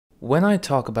When I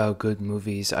talk about good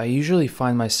movies, I usually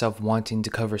find myself wanting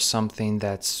to cover something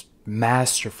that's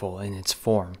masterful in its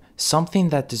form, something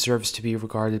that deserves to be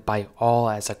regarded by all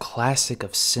as a classic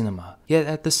of cinema, yet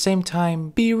at the same time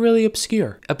be really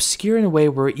obscure. Obscure in a way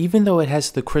where even though it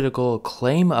has the critical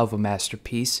acclaim of a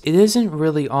masterpiece, it isn't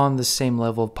really on the same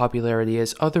level of popularity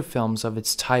as other films of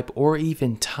its type or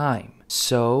even time.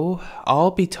 So, I'll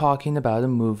be talking about a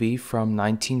movie from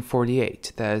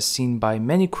 1948 that is seen by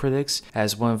many critics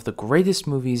as one of the greatest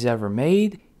movies ever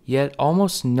made, yet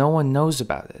almost no one knows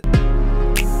about it.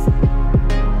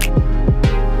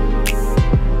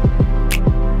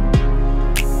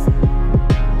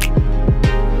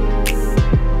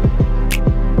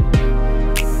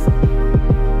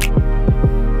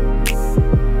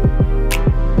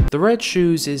 The Red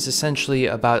Shoes is essentially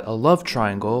about a love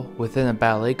triangle within a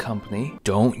ballet company.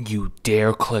 Don't you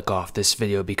dare click off this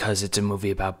video because it's a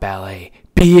movie about ballet.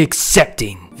 Be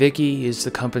accepting! Vicky is the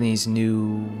company's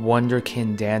new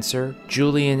wonderkin dancer,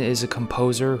 Julian is a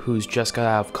composer who's just got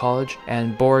out of college,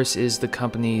 and Boris is the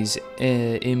company's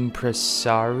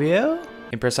impresario?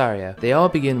 They all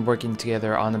begin working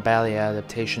together on a ballet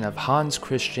adaptation of Hans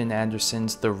Christian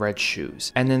Andersen's The Red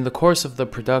Shoes. And in the course of the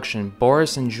production,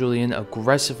 Boris and Julian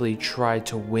aggressively try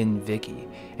to win Vicky.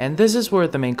 And this is where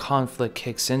the main conflict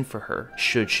kicks in for her.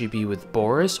 Should she be with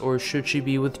Boris or should she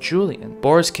be with Julian?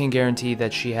 Boris can guarantee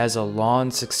that she has a long,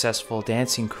 successful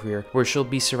dancing career where she'll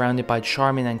be surrounded by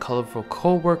charming and colorful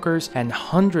co-workers and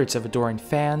hundreds of adoring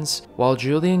fans, while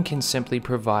Julian can simply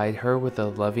provide her with a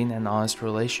loving and honest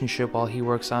relationship while he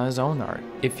works on his own art.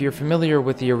 If you're familiar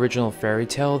with the original fairy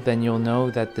tale, then you'll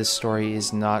know that this story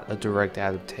is not a direct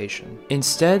adaptation.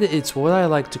 Instead, it's what I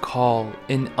like to call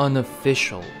an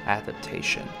unofficial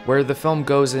adaptation, where the film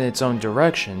goes in its own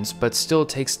directions, but still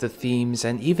takes the themes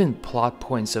and even plot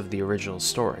points of the original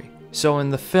story. So in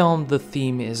the film, the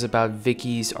theme is about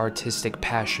Vicky's artistic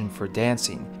passion for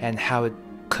dancing and how it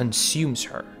consumes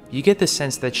her. You get the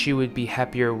sense that she would be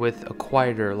happier with a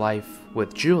quieter life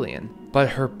with Julian,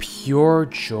 but her pure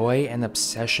joy and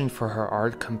obsession for her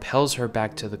art compels her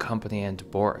back to the company and to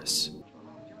Boris.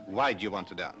 Why do you want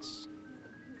to dance?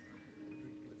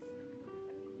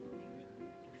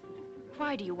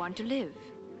 Why do you want to live?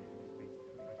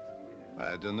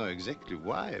 I don't know exactly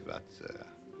why, but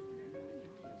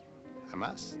I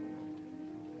must.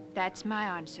 That's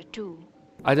my answer too.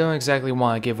 I don't exactly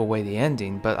want to give away the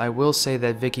ending, but I will say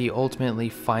that Vicky ultimately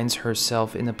finds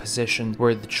herself in a position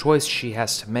where the choice she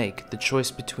has to make, the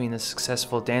choice between a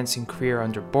successful dancing career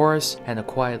under Boris and a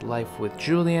quiet life with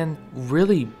Julian,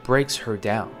 really breaks her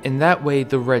down. In that way,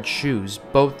 the Red Shoes,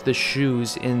 both the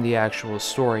shoes in the actual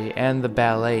story and the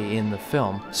ballet in the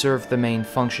film, serve the main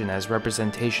function as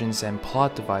representations and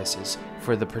plot devices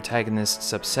for the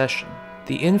protagonist's obsession.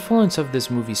 The influence of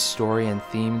this movie's story and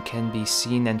theme can be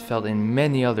seen and felt in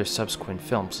many other subsequent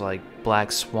films like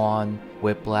Black Swan,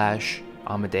 Whiplash,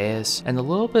 Amadeus, and a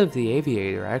little bit of The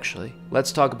Aviator actually.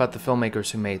 Let's talk about the filmmakers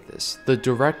who made this. The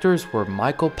directors were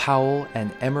Michael Powell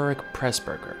and Emeric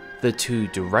Pressburger. The two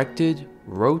directed,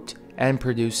 wrote, and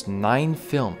produced 9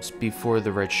 films before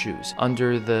The Red Shoes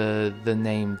under the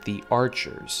name The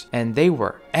Archers, and they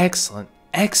were excellent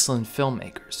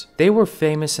filmmakers. They were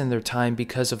famous in their time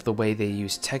because of the way they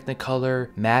used Technicolor,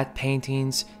 matte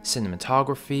paintings,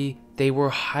 cinematography. They were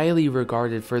highly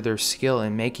regarded for their skill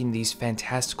in making these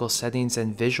fantastical settings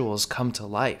and visuals come to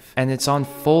life. And it's on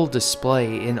full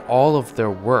display in all of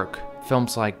their work.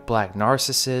 Films like Black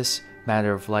Narcissus,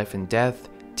 Matter of Life and Death,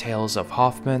 Tales of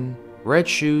Hoffmann. Red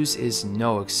Shoes is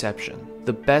no exception.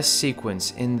 The best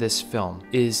sequence in this film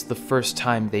is the first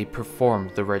time they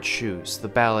performed The Red Shoes, the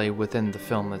ballet within the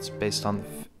film that's based on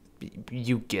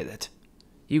you get it.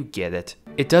 You get it.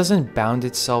 It doesn't bound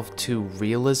itself to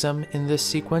realism in this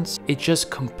sequence, it just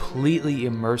completely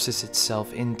immerses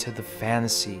itself into the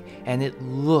fantasy, and it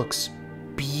looks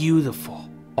beautiful.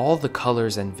 All the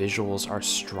colors and visuals are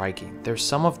striking. They're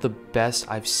some of the best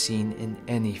I've seen in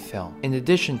any film. In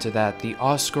addition to that, the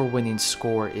Oscar-winning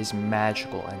score is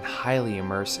magical and highly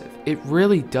immersive. It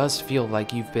really does feel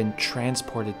like you've been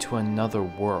transported to another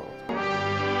world.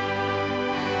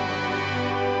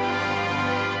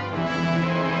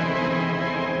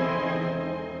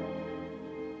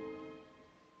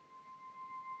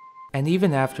 And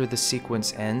even after the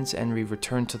sequence ends and we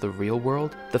return to the real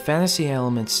world, the fantasy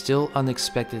elements still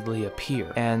unexpectedly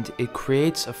appear, and it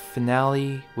creates a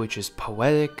finale which is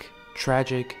poetic,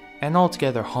 tragic, and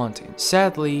altogether haunting.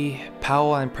 Sadly,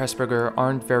 Powell and Pressburger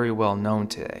aren't very well known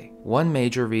today. One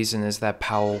major reason is that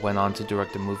Powell went on to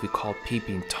direct a movie called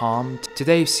Peeping Tom,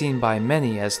 today seen by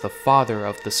many as the father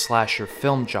of the slasher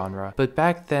film genre, but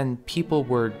back then people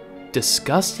were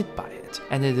disgusted by it. hit,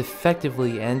 and it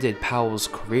effectively ended Powell's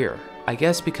career. I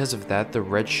guess because of that, the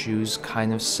Red Shoes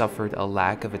kind of suffered a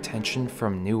lack of attention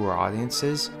from newer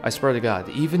audiences. I swear to God,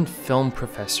 even film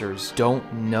professors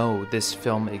don't know this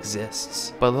film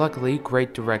exists. But luckily,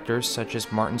 great directors such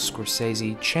as Martin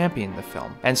Scorsese championed the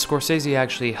film, and Scorsese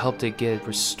actually helped it get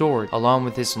restored along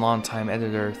with his longtime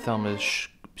editor Thelma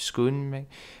Schoonmaker.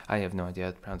 I have no idea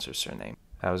how to pronounce her surname.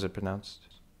 How is it pronounced?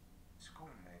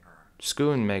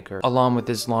 Schoonmaker, along with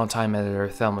his longtime editor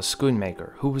Thelma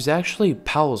Schoonmaker, who was actually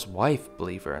Powell's wife,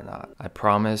 believe it or not. I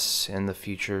promise in the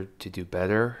future to do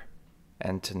better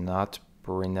and to not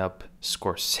bring up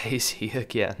Scorsese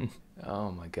again.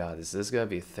 Oh my god, is this gonna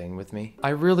be a thing with me? I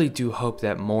really do hope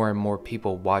that more and more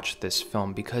people watch this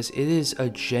film because it is a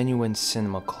genuine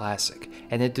cinema classic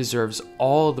and it deserves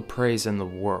all the praise in the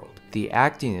world. The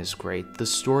acting is great, the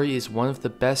story is one of the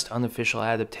best unofficial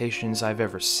adaptations I've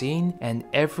ever seen, and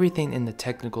everything in the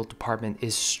technical department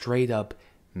is straight up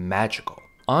magical.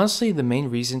 Honestly, the main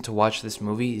reason to watch this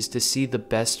movie is to see the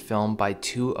best film by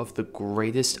two of the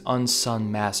greatest unsung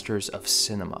masters of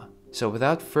cinema. So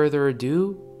without further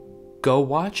ado, go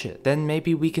watch it. Then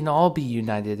maybe we can all be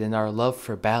united in our love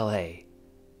for ballet.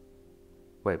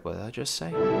 Wait, what did I just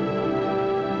say?